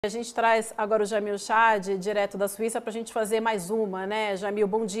A gente traz agora o Jamil Chade, direto da Suíça, para a gente fazer mais uma, né? Jamil,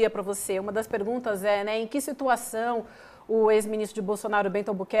 bom dia para você. Uma das perguntas é, né, em que situação o ex-ministro de Bolsonaro, Bento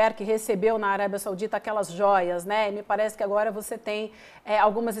Albuquerque, recebeu na Arábia Saudita aquelas joias, né? E me parece que agora você tem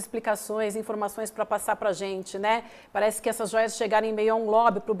algumas explicações, informações para passar para a gente, né? Parece que essas joias chegaram em meio a um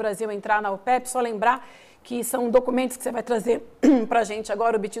lobby para o Brasil entrar na OPEP. Só lembrar que são documentos que você vai trazer para a gente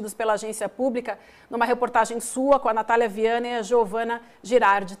agora, obtidos pela Agência Pública, numa reportagem sua com a Natalia Viana e a Giovana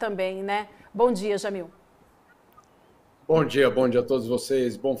Girardi também, né? Bom dia, Jamil. Bom dia a todos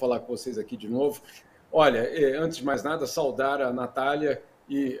vocês. Bom falar com vocês aqui de novo. Olha, antes de mais nada, saudar a Natália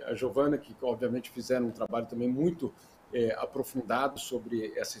e a Giovana, que obviamente fizeram um trabalho também muito aprofundado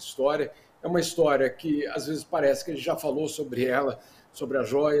sobre essa história. É uma história que às vezes parece que a gente já falou sobre ela, sobre as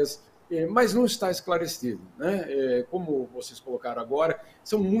joias, mas não está esclarecido, né? Como vocês colocaram agora,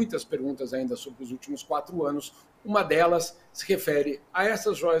 são muitas perguntas ainda sobre os últimos 4 anos. Uma delas se refere a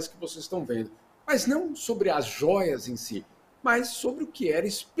essas joias que vocês estão vendo, mas não sobre as joias em si, mas sobre o que era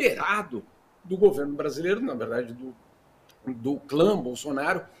esperado do governo brasileiro, na verdade do clã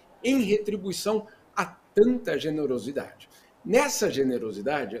Bolsonaro, em retribuição a tanta generosidade. Nessa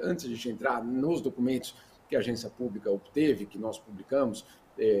generosidade, antes de a gente entrar nos documentos que a Agência Pública obteve, que nós publicamos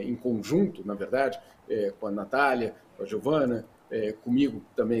em conjunto, na verdade, com a Natália, com a Giovana, comigo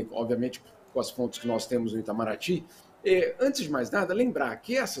também, obviamente, com as fontes que nós temos no Itamaraty, antes de mais nada, lembrar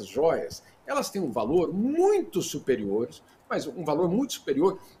que essas joias, elas têm um valor muito superior, mas um valor muito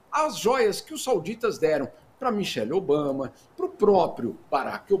superior às joias que os sauditas deram para Michelle Obama, para o próprio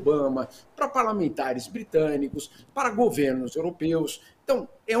Barack Obama, para parlamentares britânicos, para governos europeus. Então,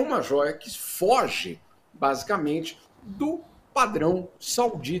 é uma joia que foge, basicamente, do padrão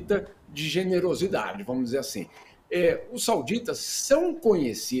saudita de generosidade, vamos dizer assim. Os sauditas são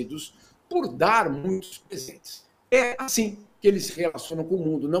conhecidos por dar muitos presentes. É assim que eles se relacionam com o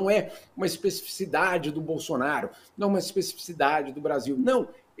mundo. Não é uma especificidade do Bolsonaro, não é uma especificidade do Brasil. Não,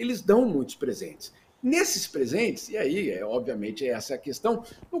 eles dão muitos presentes. Nesses presentes, e aí, obviamente, essa é a questão,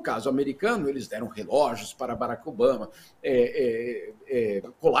 no caso americano, eles deram relógios para Barack Obama,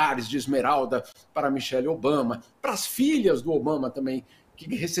 colares de esmeralda para Michelle Obama, para as filhas do Obama também,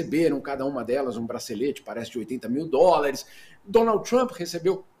 que receberam cada uma delas um bracelete, parece de $80 mil. Donald Trump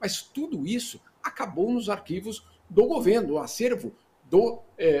recebeu, mas tudo isso acabou nos arquivos do governo, do acervo do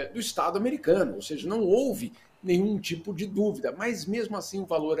Estado americano, ou seja, não houve nenhum tipo de dúvida, mas mesmo assim o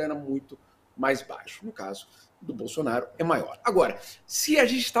valor era muito mais baixo. No caso do Bolsonaro, é maior. Agora, se a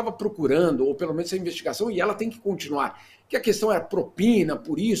gente estava procurando, ou pelo menos a investigação, e ela tem que continuar, que a questão era propina,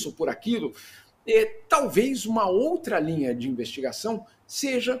 por isso, ou por aquilo, talvez uma outra linha de investigação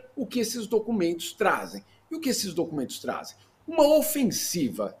seja o que esses documentos trazem. E o que esses documentos trazem? Uma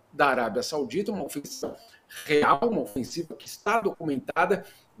ofensiva da Arábia Saudita, uma ofensiva real, uma ofensiva que está documentada,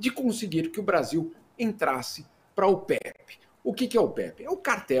 de conseguir que o Brasil entrasse para o OPEP. O que é o OPEP? É o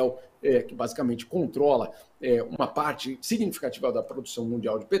cartel que basicamente controla uma parte significativa da produção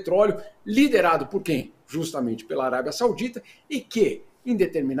mundial de petróleo, liderado por quem? Justamente pela Arábia Saudita, e que, em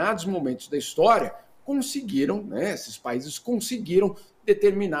determinados momentos da história, conseguiram, né, esses países conseguiram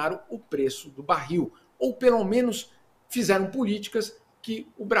determinar o preço do barril, ou pelo menos fizeram políticas que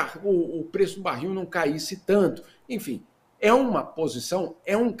o preço do barril não caísse tanto. Enfim, é uma posição,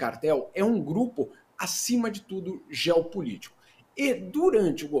 é um cartel, é um grupo, acima de tudo, geopolítico. E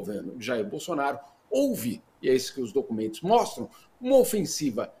durante o governo de Jair Bolsonaro, houve, e é isso que os documentos mostram, uma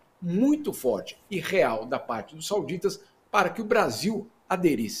ofensiva muito forte e real da parte dos sauditas para que o Brasil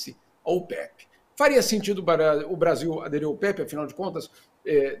aderisse ao OPEP. Faria sentido o Brasil aderir ao OPEP, afinal de contas,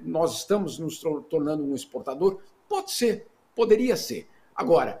 nós estamos nos tornando um exportador? Pode ser, poderia ser.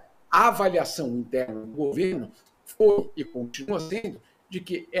 Agora, a avaliação interna do governo foi e continua sendo de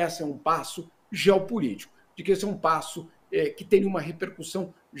que esse é um passo geopolítico, de que esse é um passo que tem uma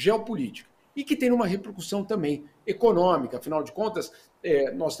repercussão geopolítica e que tem uma repercussão também econômica. Afinal de contas,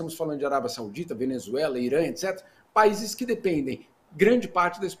 nós estamos falando de Arábia Saudita, Venezuela, Irã, etc., países que dependem grande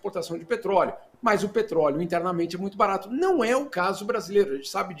parte da exportação de petróleo, mas o petróleo internamente é muito barato. Não é o caso brasileiro, a gente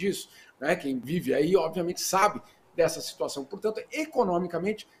sabe disso, né? Quem vive aí, obviamente, sabe dessa situação. Portanto,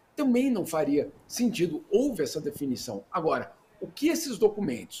 economicamente, também não faria sentido, houve essa definição. Agora, o que esses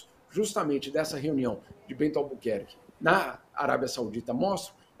documentos, justamente dessa reunião de Bento Albuquerque na Arábia Saudita,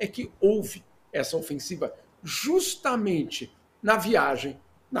 mostram é que houve essa ofensiva justamente na viagem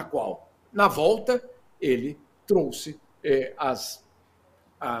na qual, na volta, ele trouxe as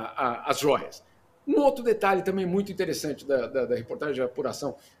joias. Um outro detalhe também muito interessante da reportagem de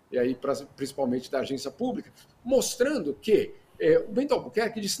apuração, e aí principalmente da Agência Pública, mostrando que o Bento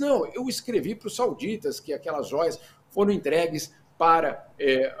Albuquerque disse, não, eu escrevi para os sauditas que aquelas joias foram entregues para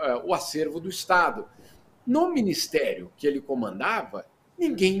o acervo do Estado. No ministério que ele comandava,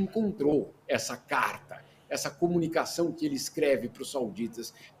 ninguém encontrou essa carta, essa comunicação que ele escreve para os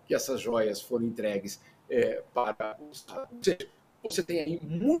sauditas, que essas joias foram entregues para o Estado. Ou seja, você tem aí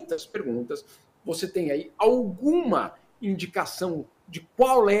muitas perguntas, você tem aí alguma indicação de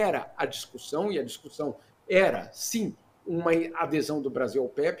qual era a discussão, e a discussão era, sim, uma adesão do Brasil ao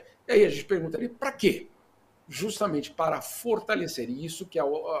OPEP, e aí a gente perguntaria, para quê? Justamente para fortalecer, e isso que a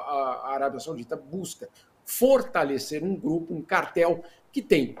Arábia Saudita busca, fortalecer um grupo, um cartel, que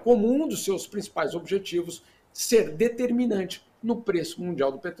tem como um dos seus principais objetivos ser determinante no preço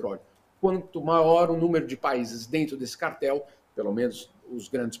mundial do petróleo. Quanto maior o número de países dentro desse cartel, pelo menos os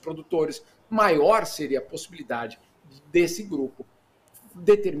grandes produtores, maior seria a possibilidade desse grupo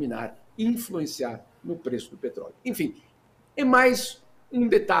determinar, influenciar no preço do petróleo. Enfim, é mais um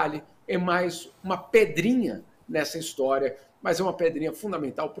detalhe, é mais uma pedrinha nessa história, mas é uma pedrinha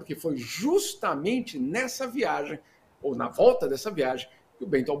fundamental porque foi justamente nessa viagem, ou na volta dessa viagem, que o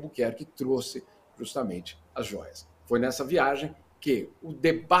Bento Albuquerque trouxe justamente as joias. Foi nessa viagem que o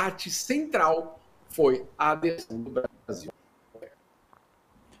debate central foi a adesão do Brasil.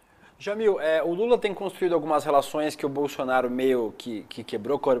 Jamil, o Lula tem construído algumas relações que o Bolsonaro meio que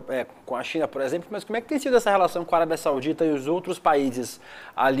quebrou com a China, por exemplo, mas como é que tem sido essa relação com a Arábia Saudita e os outros países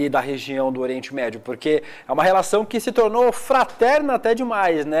ali da região do Oriente Médio? Porque é uma relação que se tornou fraterna até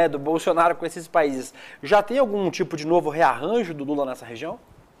demais, né, do Bolsonaro com esses países. Já tem algum tipo de novo rearranjo do Lula nessa região?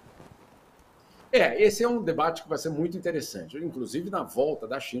 Esse é um debate que vai ser muito interessante. Inclusive, na volta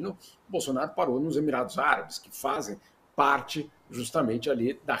da China, o Bolsonaro parou nos Emirados Árabes, que fazem parte justamente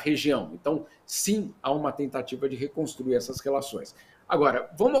ali da região. Então, sim, há uma tentativa de reconstruir essas relações. Agora,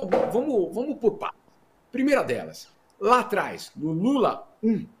 vamos por partes. Primeira delas, lá atrás, no Lula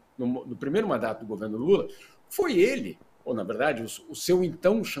 1, no primeiro mandato do governo Lula, foi ele, ou na verdade, o seu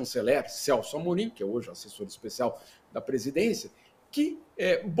então chanceler, Celso Amorim, que é hoje assessor especial da presidência, que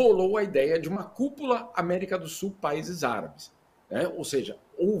bolou a ideia de uma cúpula América do Sul, países árabes. Né? Ou seja,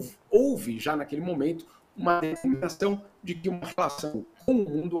 houve já naquele momento uma determinação de que uma relação com o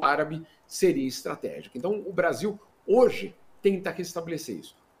mundo árabe seria estratégica. Então, o Brasil, hoje, tenta restabelecer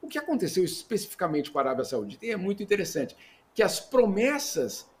isso. O que aconteceu especificamente com a Arábia Saudita, e é muito interessante, que as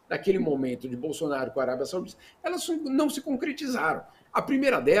promessas daquele momento de Bolsonaro com a Arábia Saudita, elas não se concretizaram. A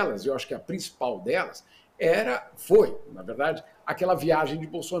primeira delas, eu acho que a principal delas, foi, na verdade, aquela viagem de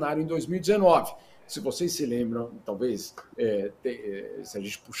Bolsonaro em 2019. Se vocês se lembram, talvez, se a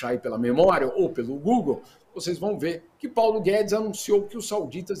gente puxar aí pela memória ou pelo Google, vocês vão ver que Paulo Guedes anunciou que os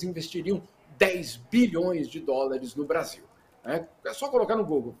sauditas investiriam 10 bilhões de dólares no Brasil. Né? É só colocar no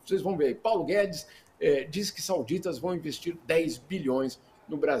Google, vocês vão ver. Paulo Guedes diz que sauditas vão investir 10 bilhões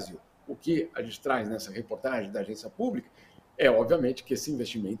no Brasil. O que a gente traz nessa reportagem da Agência Pública é, obviamente, que esse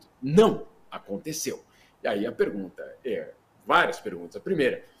investimento não aconteceu. E aí a pergunta várias perguntas. A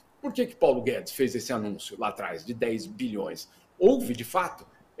primeira, por que Paulo Guedes fez esse anúncio lá atrás de 10 bilhões? Houve, de fato,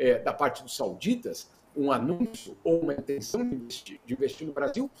 da parte dos sauditas, um anúncio ou uma intenção de investir no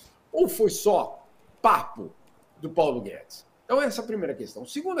Brasil? Ou foi só papo do Paulo Guedes? Então, essa é a primeira questão.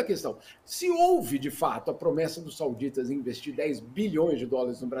 Segunda questão, se houve, de fato, a promessa dos sauditas em investir 10 bilhões de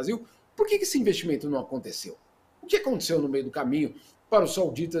dólares no Brasil, por que esse investimento não aconteceu? O que aconteceu no meio do caminho para os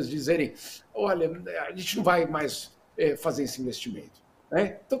sauditas dizerem, olha, a gente não vai mais fazer esse investimento?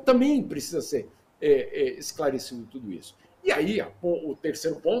 Então, também precisa ser esclarecido tudo isso. E aí, o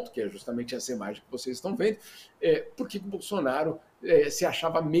terceiro ponto, que é justamente essa imagem que vocês estão vendo, por que o Bolsonaro se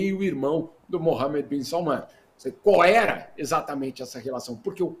achava meio-irmão do Mohammed bin Salman? Qual era exatamente essa relação?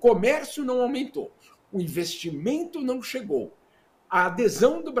 Porque o comércio não aumentou, o investimento não chegou, a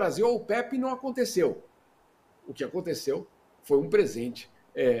adesão do Brasil ao OPEP não aconteceu. O que aconteceu foi um presente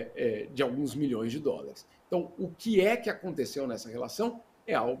de alguns milhões de dólares. Então, o que é que aconteceu nessa relação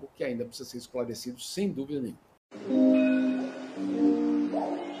é algo que ainda precisa ser esclarecido, sem dúvida nenhuma.